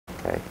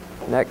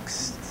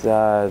Next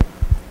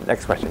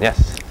question,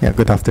 yes. Yeah,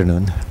 good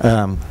afternoon.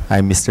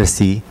 I'm Mr.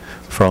 C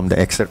from the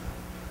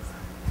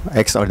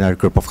Extraordinary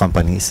Group of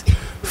Companies.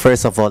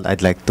 First of all,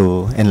 I'd like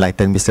to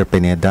enlighten Mr.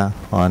 Pineda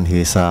on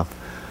his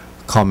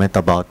comment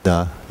about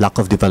the lack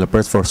of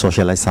developers for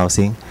socialized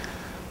housing.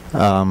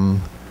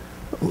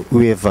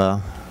 We've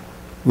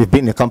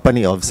been a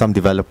company of some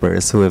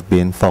developers who have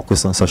been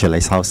focused on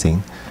socialized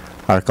housing.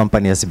 Our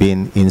company has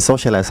been in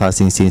socialized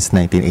housing since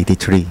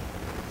 1983.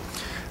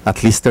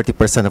 At least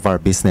 30% of our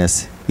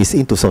business is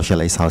into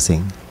socialized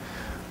housing.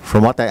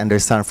 From what I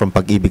understand from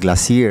Pag-ibig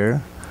last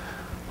year,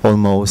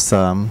 almost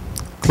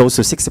close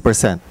to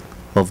 60%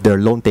 of their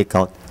loan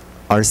takeout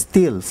are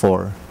still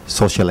for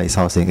socialized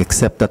housing,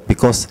 except that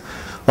because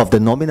of the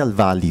nominal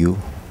value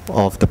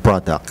of the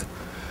product,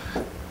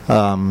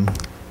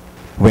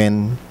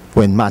 when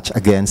matched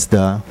against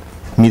the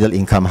middle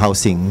income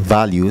housing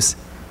values,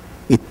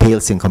 it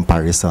pales in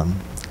comparison.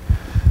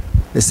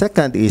 The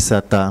second is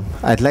that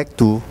I'd like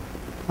to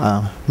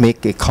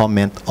make a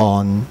comment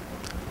on...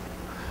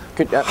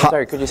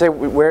 Sorry, could you say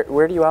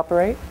where do you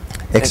operate?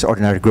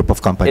 Extraordinary Group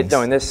of Companies.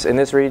 No, in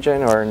this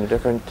region or in a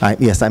different...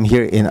 Yes, I'm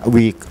here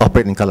we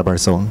operate in Calabar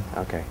Zone.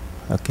 Okay.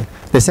 Okay.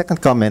 The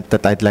second comment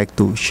that I'd like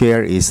to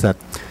share is that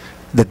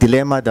the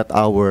dilemma that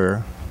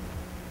our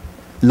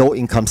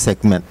low-income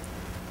segment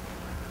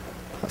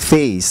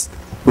faced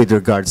with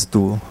regards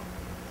to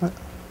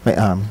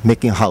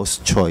making house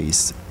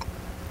choice.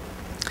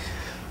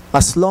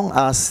 As long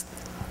as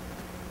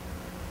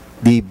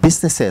the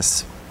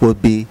businesses will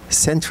be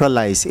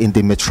centralized in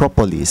the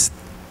metropolis,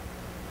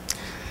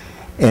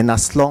 and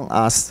as long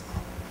as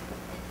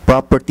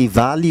property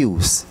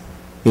values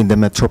in the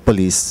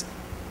metropolis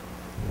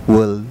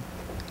will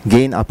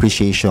gain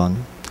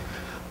appreciation,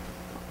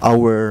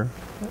 our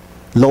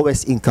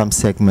lowest income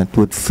segment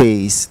would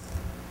face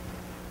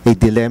a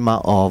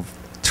dilemma of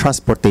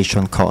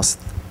transportation cost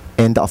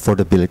and the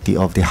affordability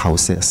of the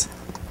houses.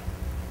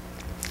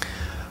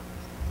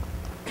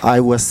 I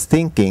was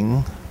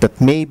thinking that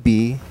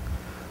maybe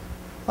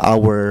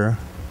our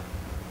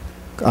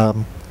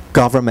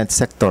government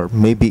sector,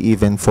 maybe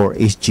even for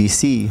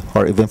HGC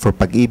or even for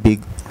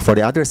Pag-ibig, for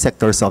the other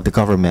sectors of the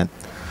government,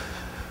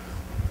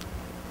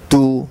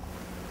 to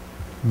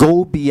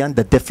go beyond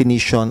the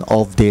definition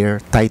of their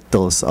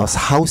titles as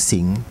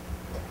housing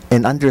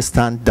and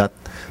understand that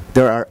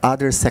there are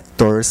other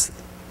sectors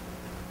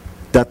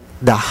that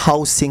the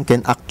housing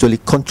can actually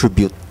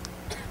contribute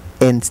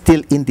and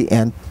still in the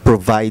end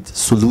provide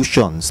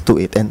solutions to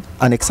it. And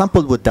an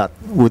example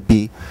would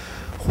be,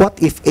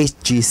 what if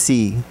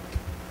HGC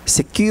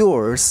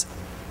secures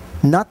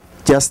not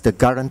just the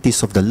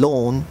guarantees of the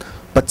loan,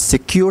 but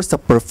secures the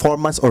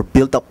performance or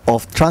build-up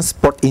of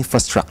transport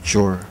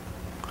infrastructure?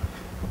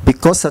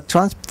 Because the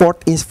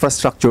transport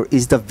infrastructure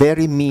is the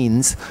very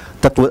means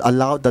that will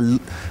allow the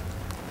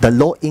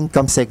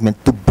low-income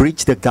segment to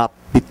bridge the gap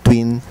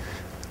between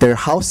their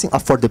housing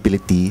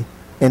affordability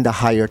and the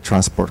higher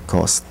transport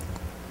cost.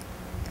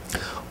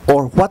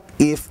 Or what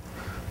if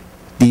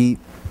the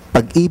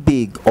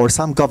Pag-ibig or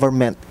some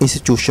government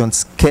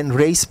institutions can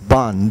raise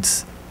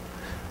bonds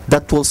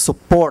that will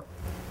support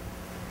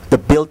the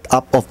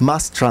build-up of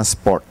mass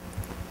transport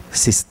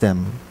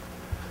system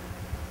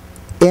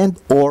and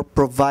or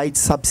provide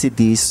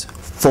subsidies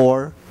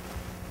for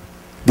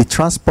the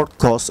transport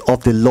costs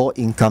of the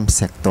low-income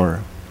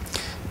sector?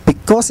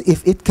 Because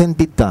if it can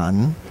be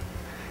done,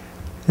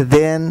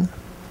 then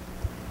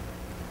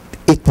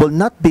it will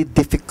not be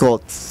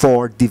difficult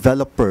for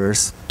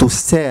developers to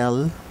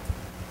sell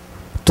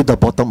to the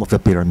bottom of the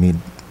pyramid.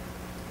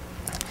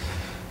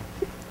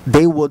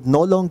 They would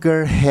no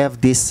longer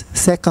have these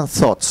second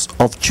thoughts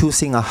of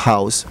choosing a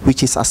house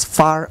which is as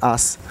far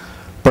as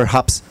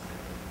perhaps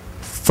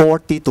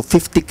 40 to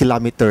 50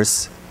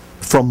 kilometers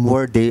from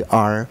where they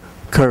are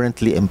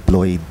currently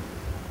employed.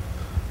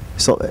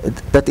 So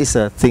that is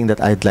a thing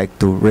that I'd like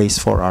to raise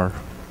for our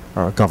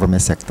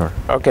government sector.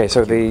 Okay,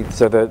 so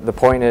the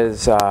point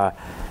is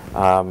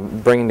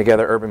bringing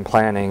together urban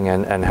planning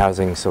and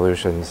housing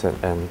solutions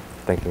and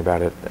thinking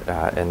about it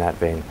in that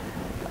vein.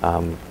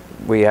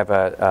 We have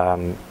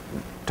a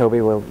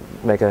Toby will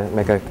make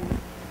a.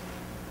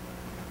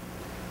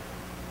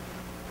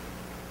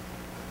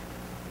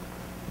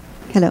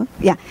 Hello.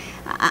 Yeah,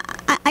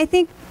 I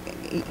think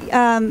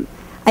I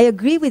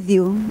agree with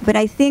you, but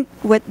I think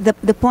what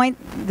the point,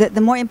 the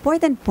more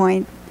important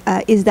point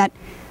is that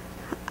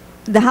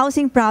the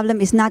housing problem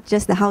is not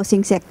just the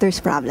housing sector's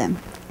problem.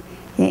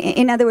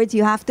 In other words,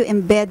 you have to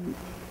embed,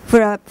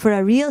 for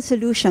a real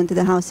solution to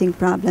the housing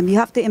problem, you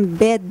have to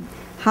embed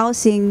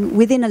housing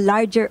within a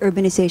larger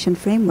urbanization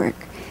framework.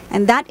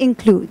 And that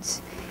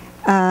includes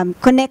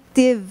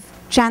connective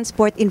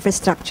transport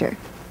infrastructure,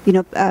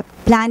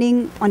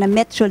 planning on a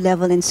metro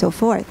level and so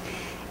forth.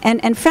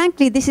 And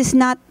frankly, this is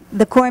not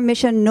the core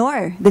mission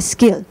nor the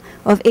skill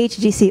of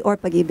HGC or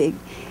Pag-ibig.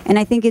 And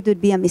I think it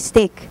would be a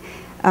mistake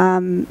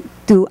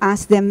to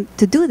ask them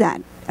to do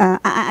that.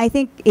 I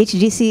think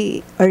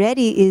HGC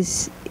already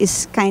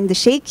is kind of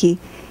shaky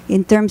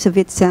in terms of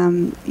its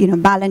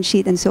balance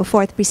sheet and so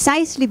forth,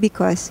 precisely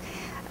because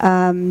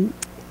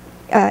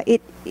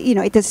it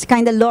has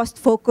kind of lost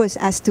focus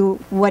as to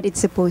what it's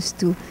supposed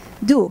to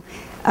do.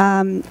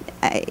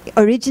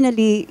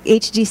 Originally,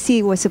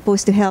 HGC was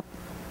supposed to help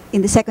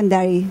in the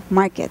secondary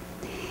market,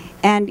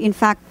 and in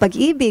fact,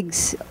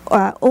 Pag-ibig's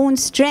own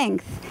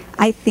strength,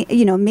 I think,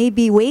 may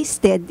be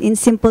wasted in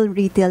simple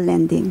retail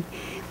lending.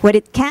 What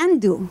it can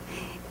do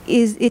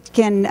is it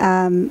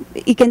can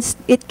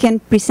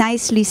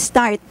precisely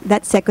start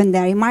that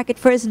secondary market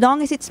for as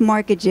long as its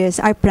mortgages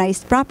are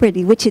priced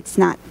properly, which it's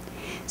not.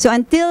 So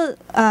until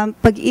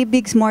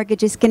Pag-ibig's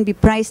mortgages can be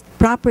priced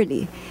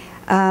properly,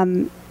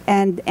 and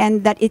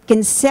that it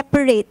can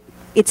separate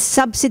its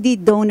subsidy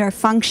donor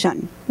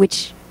function,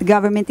 which the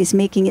government is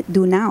making it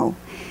do now,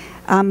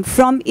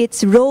 from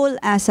its role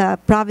as a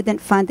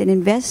provident fund and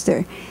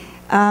investor,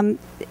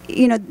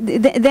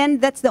 then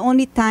that's the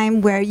only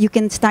time where you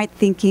can start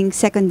thinking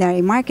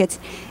secondary markets.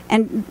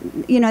 And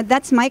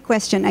that's my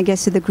question, I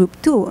guess, to the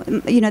group too.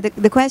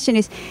 The question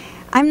is,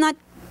 I'm not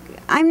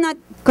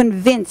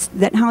convinced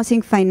that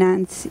housing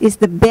finance is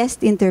the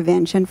best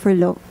intervention for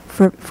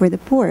the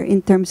poor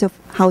in terms of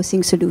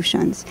housing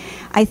solutions.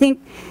 I think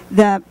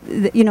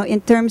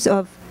in terms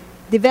of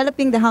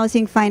developing the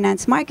housing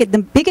finance market,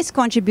 the biggest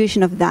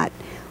contribution of that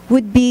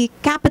would be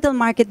capital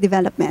market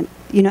development.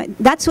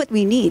 That's what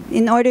we need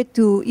in order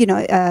to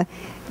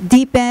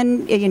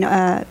deepen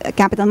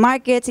capital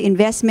markets,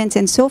 investments,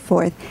 and so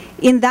forth.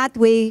 In that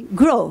way,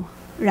 grow.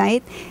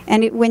 Right,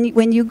 and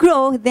when you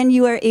grow, then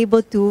you are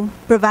able to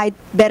provide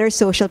better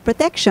social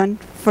protection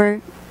for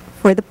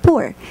the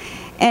poor,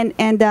 and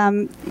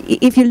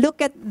if you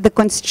look at the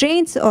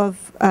constraints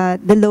of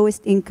the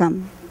lowest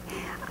income,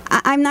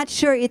 I'm not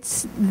sure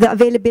it's the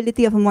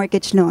availability of a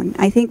mortgage loan.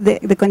 I think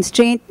the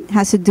constraint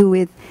has to do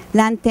with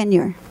land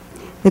tenure.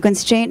 The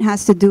constraint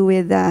has to do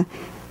with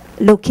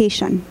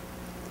location.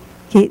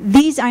 Okay,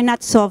 these are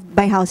not solved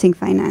by housing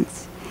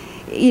finance.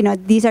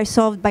 These are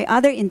solved by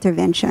other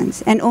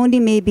interventions, and only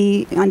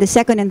maybe on the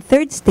second and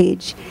third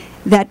stage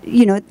that,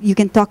 you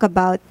can talk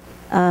about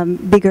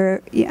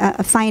bigger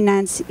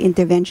finance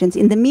interventions.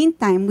 In the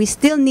meantime, we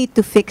still need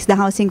to fix the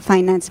housing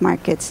finance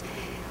markets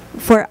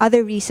for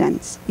other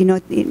reasons, in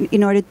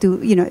order to,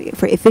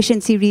 for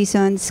efficiency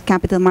reasons,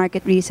 capital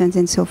market reasons,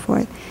 and so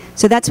forth.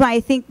 So that's why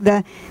I think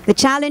the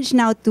challenge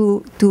now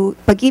to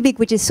Pag-ibig,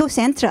 which is so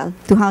central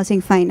to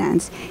housing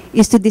finance,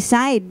 is to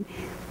decide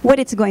what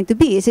it's going to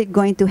be. Is it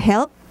going to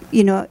help,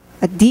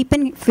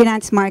 deepen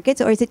finance markets,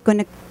 or is it going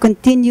to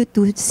continue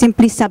to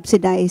simply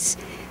subsidize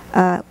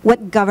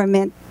what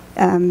government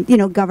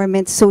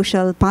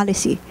social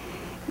policy,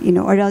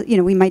 or else,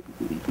 we might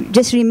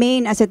just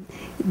remain as a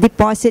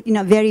deposit in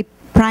a very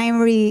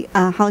primary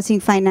housing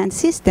finance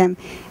system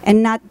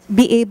and not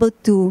be able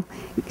to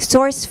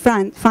source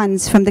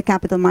funds from the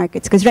capital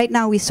markets. Because right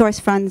now we source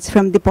funds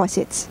from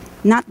deposits,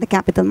 not the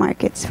capital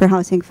markets for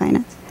housing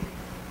finance.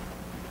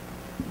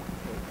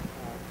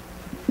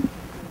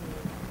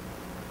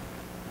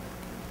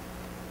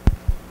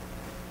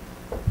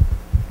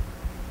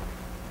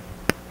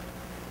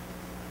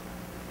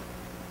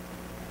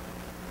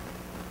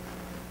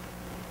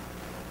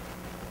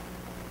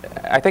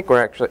 I think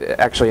we're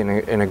actually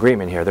in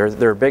agreement here.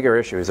 There are bigger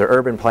issues. There are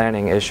urban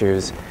planning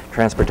issues,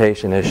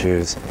 transportation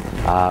issues,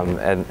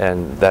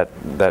 and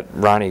that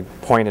Ronnie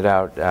pointed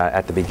out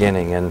at the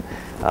beginning. And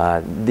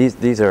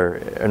these are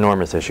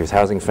enormous issues.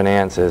 Housing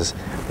finance is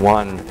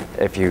one.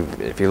 If you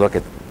look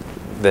at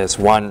this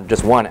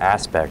just one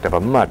aspect of a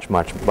much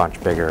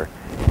bigger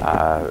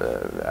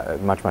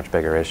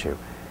issue.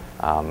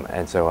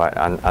 And so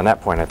on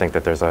that point, I think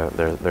that there's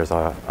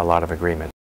a lot of agreement.